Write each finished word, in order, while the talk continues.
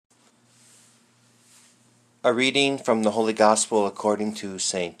A reading from the Holy Gospel according to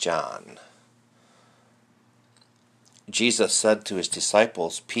St. John. Jesus said to his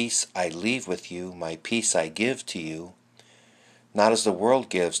disciples, "Peace I leave with you, my peace I give to you. Not as the world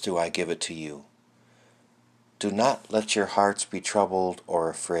gives do I give it to you. Do not let your hearts be troubled or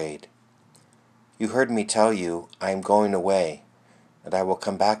afraid. You heard me tell you, I am going away, and I will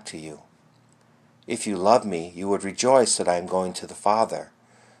come back to you. If you love me, you would rejoice that I am going to the Father,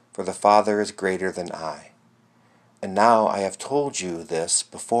 for the Father is greater than I. And now I have told you this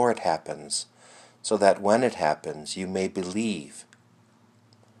before it happens, so that when it happens you may believe.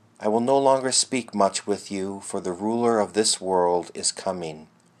 I will no longer speak much with you, for the ruler of this world is coming.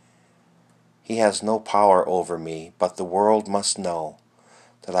 He has no power over me, but the world must know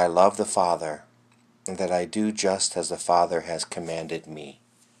that I love the Father, and that I do just as the Father has commanded me."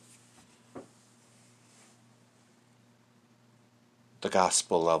 The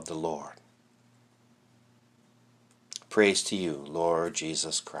Gospel of the Lord. Praise to you, Lord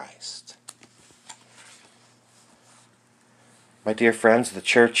Jesus Christ. My dear friends, the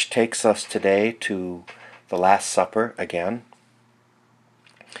Church takes us today to the Last Supper again.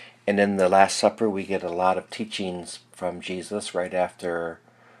 And in the Last Supper we get a lot of teachings from Jesus right after,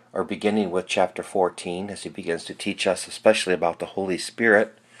 or beginning with chapter 14, as he begins to teach us especially about the Holy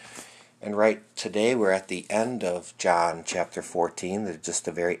Spirit. And right today we're at the end of John chapter 14, just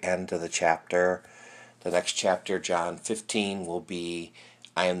the very end of the chapter. The next chapter, John 15, will be,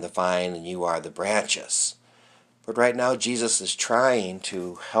 "I am the vine and you are the branches." But right now Jesus is trying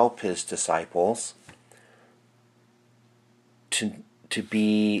to help his disciples to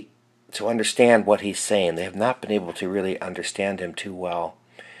understand what he's saying. They have not been able to really understand him too well.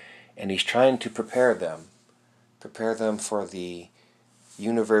 And he's trying to prepare them for the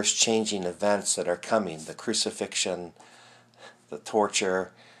universe-changing events that are coming, the crucifixion, the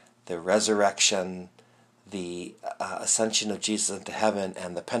torture, the resurrection, the ascension of Jesus into heaven,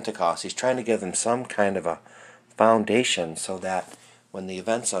 and the Pentecost. He's trying to give them some kind of a foundation so that when the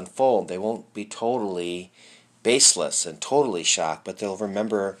events unfold, they won't be totally baseless and totally shocked, but they'll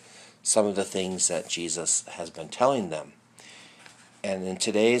remember some of the things that Jesus has been telling them. And in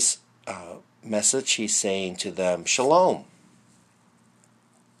today's message, he's saying to them, "Shalom.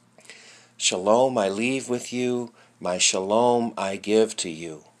 Shalom I leave with you, my shalom I give to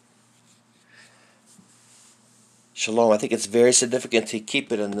you." Shalom, I think it's very significant to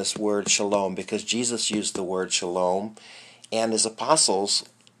keep it in this word shalom, because Jesus used the word shalom, and his apostles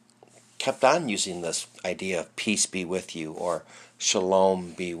kept on using this idea of peace be with you, or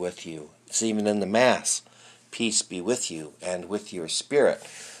shalom be with you. It's even in the Mass, peace be with you and with your spirit.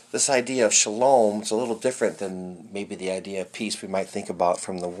 This idea of shalom is a little different than maybe the idea of peace we might think about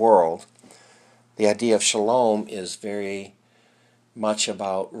from the world. The idea of shalom is very much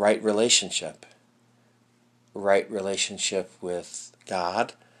about right relationship with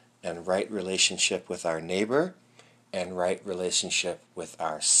God, and right relationship with our neighbor, and right relationship with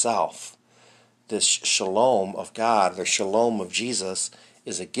ourself. This shalom of God, the shalom of Jesus,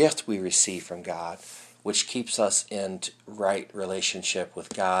 is a gift we receive from God, which keeps us in right relationship with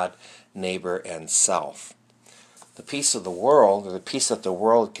God, neighbor, and self. The peace of the world, or the peace that the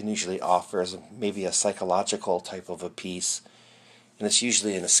world can usually offer, is maybe a psychological type of a peace, and it's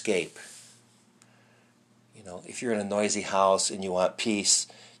usually an escape. If you're in a noisy house and you want peace,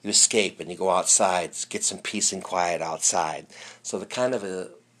 you escape and you go outside, get some peace and quiet outside. So the kind of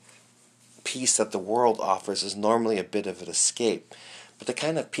a peace that the world offers is normally a bit of an escape. But the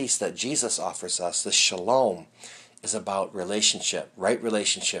kind of peace that Jesus offers us, the shalom, is about relationship, right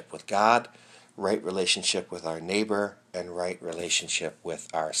relationship with God, right relationship with our neighbor, and right relationship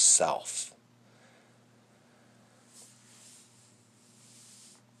with ourself.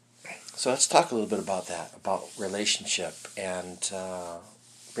 So let's talk a little bit about that, about relationship and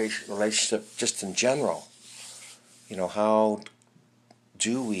relationship just in general. How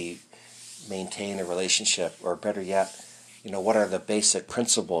do we maintain a relationship, or better yet, what are the basic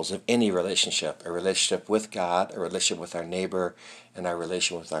principles of any relationship? A relationship with God, a relationship with our neighbor, and our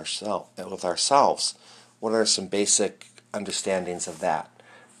relation with ourselves. What are some basic understandings of that?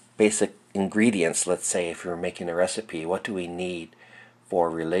 Basic ingredients, let's say, if we were making a recipe, what do we need for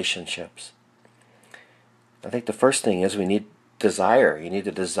relationships? I think the first thing is we need desire. You need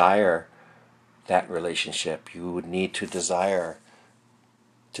to desire that relationship. You would need to desire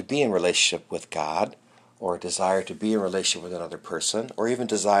to be in relationship with God, or desire to be in relationship with another person, or even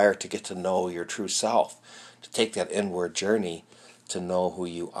desire to get to know your true self, to take that inward journey to know who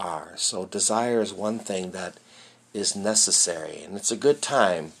you are. So desire is one thing that is necessary, and it's a good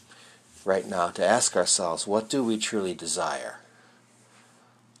time right now to ask ourselves, what do we truly desire?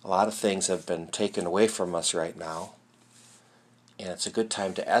 A lot of things have been taken away from us right now, and it's a good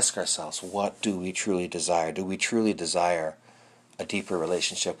time to ask ourselves, what do we truly desire? Do we truly desire a deeper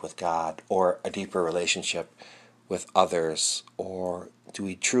relationship with God, or a deeper relationship with others, or do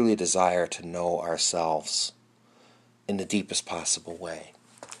we truly desire to know ourselves in the deepest possible way?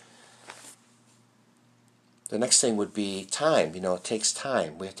 The next thing would be time. It takes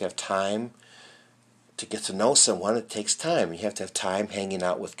time. We have to have time to get to know someone. It takes time. You have to have time hanging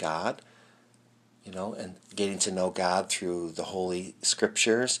out with God, and getting to know God through the Holy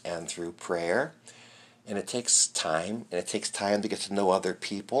Scriptures and through prayer. And it takes time, and it takes time to get to know other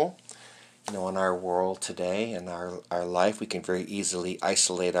people. In our world today, in our life, we can very easily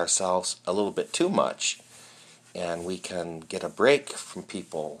isolate ourselves a little bit too much. And we can get a break from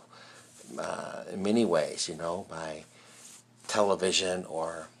people in many ways, by television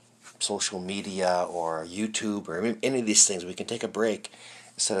or social media or YouTube or any of these things. We can take a break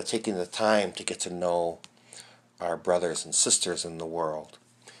instead of taking the time to get to know our brothers and sisters in the world.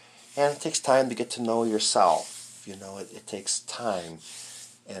 And it takes time to get to know yourself. It takes time,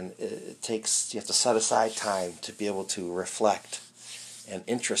 and you have to set aside time to be able to reflect and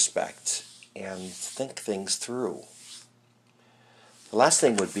introspect and think things through. The last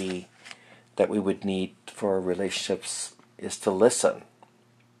thing would be that we would need for relationships is to listen.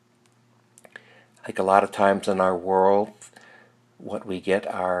 Like a lot of times in our world, what we get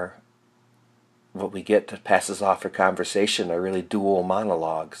that passes off for conversation are really dual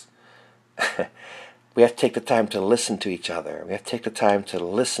monologues. We have to take the time to listen to each other. We have to take the time to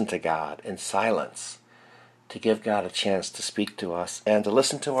listen to God in silence, to give God a chance to speak to us and to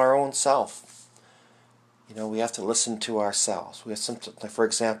listen to our own self. We have to listen to ourselves. For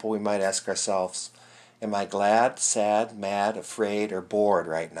example, we might ask ourselves, am I glad, sad, mad, afraid, or bored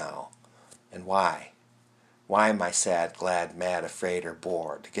right now? And why? Why am I sad, glad, mad, afraid, or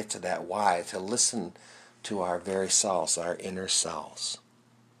bored? To get to that why, to listen to our very selves, our inner selves.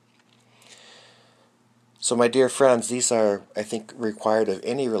 So my dear friends, these are, I think, required of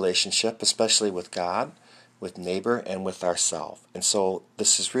any relationship, especially with God, with neighbor, and with ourselves. And so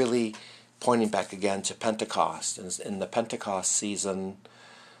this is really pointing back again to Pentecost. In the Pentecost season,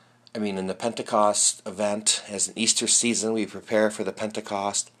 in the Pentecost event, as an Easter season, we prepare for the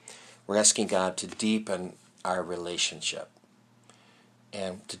Pentecost. We're asking God to deepen our relationship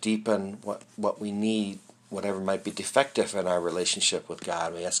and to deepen what we need, whatever might be defective in our relationship with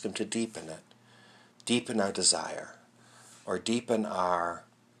God. We ask Him to deepen it. Deepen our desire, or deepen our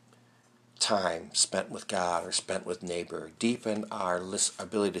time spent with God or spent with neighbor. Deepen our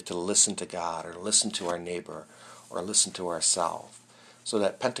ability to listen to God or listen to our neighbor or listen to ourselves. So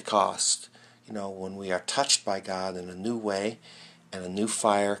that Pentecost, when we are touched by God in a new way and a new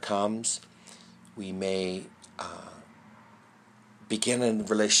fire comes, we may begin a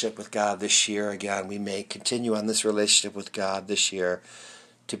relationship with God this year again. We may continue on this relationship with God this year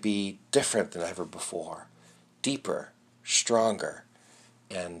to be different than ever before, deeper, stronger,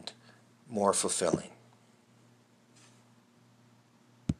 and more fulfilling.